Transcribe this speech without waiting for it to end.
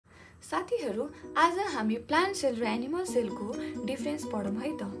साथीहरु आज हामी प्लान्ट सेल र एनिमल सेलको डिफरेन्स पढौं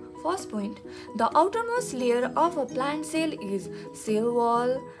है त। First point, the outermost layer of a plant cell is cell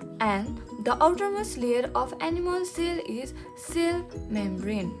wall and the outermost layer of animal cell is cell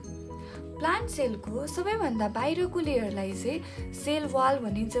membrane. Plant सेलको सबैभन्दा बाहिरको लेयरलाई चाहिँ सेल वाल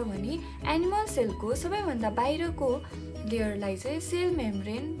भनिन्छ भने एनिमल सेलको सबैभन्दा बाहिरको लेयरलाई चाहिँ सेल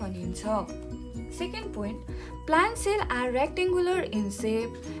मेम्ब्रेन भनिन्छ। Second point, plant cells are rectangular in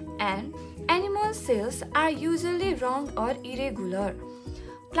shape and animal cells are usually round or irregular.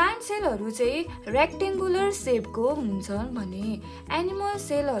 Plant सेलहरु चाहिँ रेक्टेंगुलर शेपको हुन्छन् भने एनिमल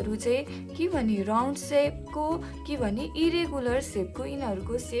सेलहरु चाहिँ कि भने राउन्ड शेपको कि भने इरेगुलर शेपको,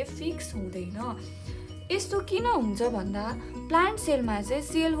 यिनीहरुको शेप फिक्स हुँदैन। यस्तो किन हुन्छ भन्दा प्लान्ट सेलमा चाहिँ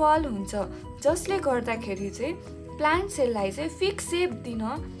सेल वाल हुन्छ जसले गर्दाखेरि चाहिँ प्लान्ट सेललाई चाहिँ फिक्स शेप दिन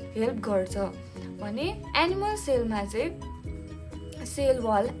हेल्प गर्छ भने एनिमल सेलमा चाहिँ सेल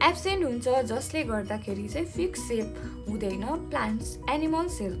वाल एब्सेन्ट हुन्छ जसले गर्दाखेरि चाहिँ फिक्स शेप हुँदैन plant animal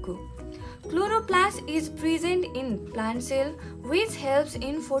सेलको। Chloroplast is present in plant sale which helps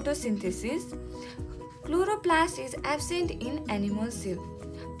in photosynthesis. Chloroplast is absent in animal sale.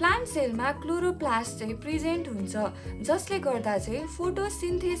 Plant सेलमा क्लोरोप्लास्ट चाहिँ प्रेजेन्ट हुन्छ जसले गर्दा चाहिँ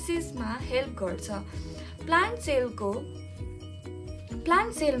फोटोसिन्थेसिसमा हेल्प गर्छ। प्लान्ट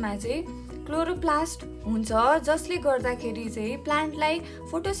सेलमा चाहिँ क्लोरोप्लास्ट हुन्छ जसले गर्दाखेरि चाहिँ प्लान्टलाई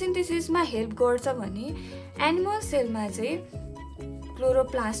फोटोसिन्थेसिसमा हेल्प गर्छ भने एनिमल सेलमा चाहिँ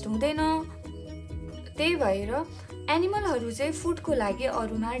क्लोरोप्लास्ट हुँदैन। त्यही भएर एनिमलहरु चाहिँ फुडको लागि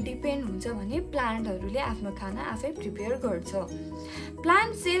अरूमा डिपेन्ड हुन्छ भने प्लान्टहरुले आफ्नो खाना आफै प्रिपेयर गर्छ।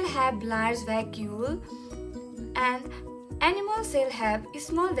 Plant sale have large भ्याक्युल and animal sale have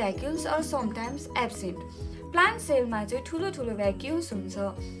small भ्याक्युल्स or sometimes absent. Plant सेलमा चाहिँ ठुलो ठुलो भ्याक्युल्स हुन्छ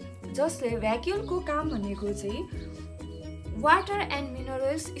जसले भ्याक्युलको काम भनेको चाहिँ वाटर एन्ड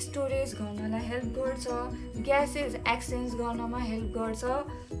मिनरल्स स्टोरेज गर्नलाई हेल्प गर्छ, ग्यासेस एक्सचेन्ज गर्नमा हेल्प गर्छ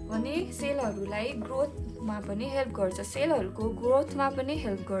भने सेलहरुलाई ग्रोथमा पनि हेल्प गर्छ, सेलहरुको ग्रोथमा पनि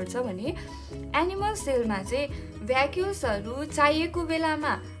हेल्प गर्छ भने एनिमल सेलमा चाहिँ भ्याक्युल्सहरु चाहिएको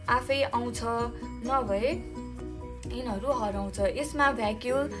बेलामा आफै आउँछ नभए यिनीहरु हराउँछ। यसमा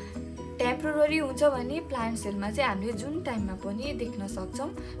भ्याक्युल टेम्पररी हुन्छ भने प्लान्ट सेलमा चाहिँ हामीले जुन टाइममा पनि देख्न सक्छौं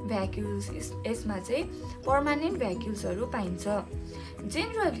भ्याक्युल्स, यसमा चाहिँ पर्मानेन्ट भ्याक्युल्सहरु पाइन्छ।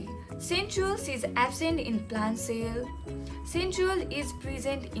 Generally सेन्ट्रियोल्स is absent in plant sale, सेन्ट्रियोल is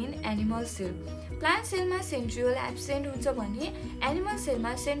present in animal sale. Plant सेलमा सेन्ट्रियोल एब्सेन्ट हुन्छ भने एनिमल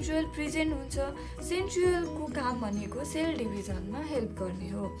सेलमा सेन्ट्रियोल प्रेजेन्ट हुन्छ। सेन्ट्रियोलको काम भनेको सेल डिभिजनमा हेल्प गर्ने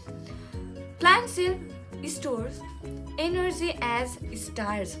हो। Plant sale stores energy as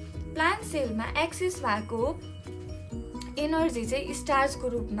starch. Plant सेलमा एक्सेस भएको एनर्जी चाहिँ स्टार्चको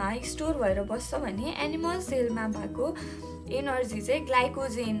रूपमा स्टोर भएर बस्छ भने एनिमल सेलमा भएको एनर्जी चाहिँ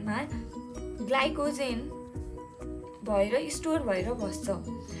ग्लाइकोजेन भएर स्टोर भएर बस्छ।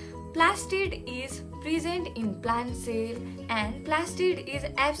 Plastid is present in plant sale and plastid is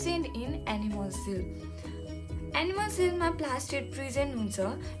absent in animal sale. Animal सेलमा प्लास्टिड प्रेजेन्ट हुन्छ।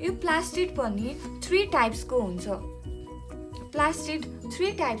 यो प्लास्टिड पनि 3 टाइप्सको हुन्छ। प्लास्टिड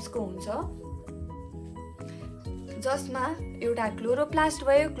 3 टाइप्सको हुन्छ जसमा एउटा क्लोरोप्लास्ट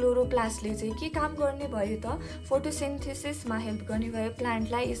भयो। क्लोरोप्लास्टले चाहिँ के काम गर्ने भयो त फोटोसिन्थेसिसमा हेल्प गर्ने भयो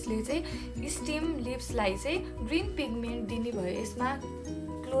प्लान्टलाई। यसले चाहिँ स्टेम लिव्सलाई चाहिँ ग्रीन पिगमेन्ट दिने भयो। यसमा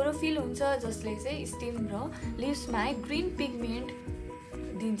क्लोरोफिल हुन्छ जसले चाहिँ स्टेम र लिव्समा ग्रीन पिगमेन्ट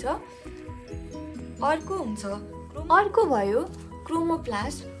दिन्छ। अर्को भयो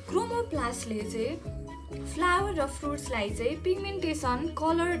क्रोमोप्लास्ट। क्रोमोप्लास्टले चाहिँ फ्लावर र फ्रुट्सलाई चाहिँ पिगमेन्टेसन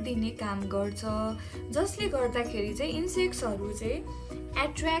कलर दिने काम गर्छ जसले गर्दाखेरि चाहिँ इन्सेक्ट्सहरु चाहिँ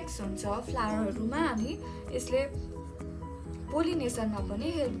एट्र्याक्ट हुन्छ फ्लावरहरुमा अनि यसले पोलिनेसनमा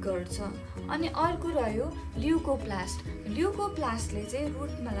पनि हेल्प गर्छ। अनि अर्को रह्यो ल्युकोप्लास्ट। ल्युकोप्लास्टले चाहिँ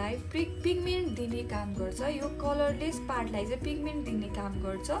रुटलाई पिगमेन्ट दिने काम गर्छ। यो कलरलेस पार्टलाई चाहिँ पिगमेन्ट दिने काम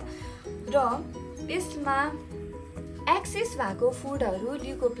गर्छ र यसमा एक्सेस भएको फुडहरु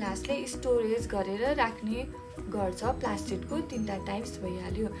ल्युकोप्लास्टले स्टोरेज गरेर राख्ने गर्छ। प्लास्टिडको 3टा टाइप्स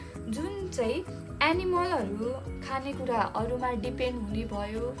भइहाल्यो जुन चाहिँ एनिमलहरु खानेकुरा अरूमा डिपेन्ड हुने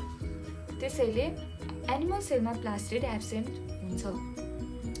भयो। त्यसैले एनिमल सेलमा प्लास्टिड एब्सेन्ट हुन्छ।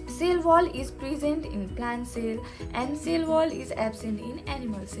 Cell wall is present in plant sale and cell wall is absent in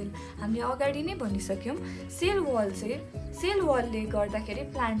animal sale. हामीले अगाडि नै भनिसक्यौं सेल वालले गर्दाखेरि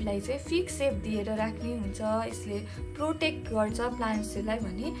प्लान्टलाई चाहिँ फिक्स शेप दिएर राख्ने हुन्छ। यसले प्रोटेक्ट गर्छ प्लान्ट सेललाई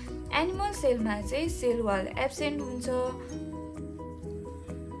भने एनिमल सेलमा चाहिँ सेल वाल एब्सेन्ट हुन्छ।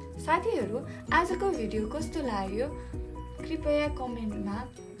 साथीहरु आजको भिडियो कस्तो लाग्यो कृपया कमेन्टमा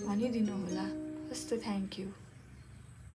भनिदिनु होला। Thank you.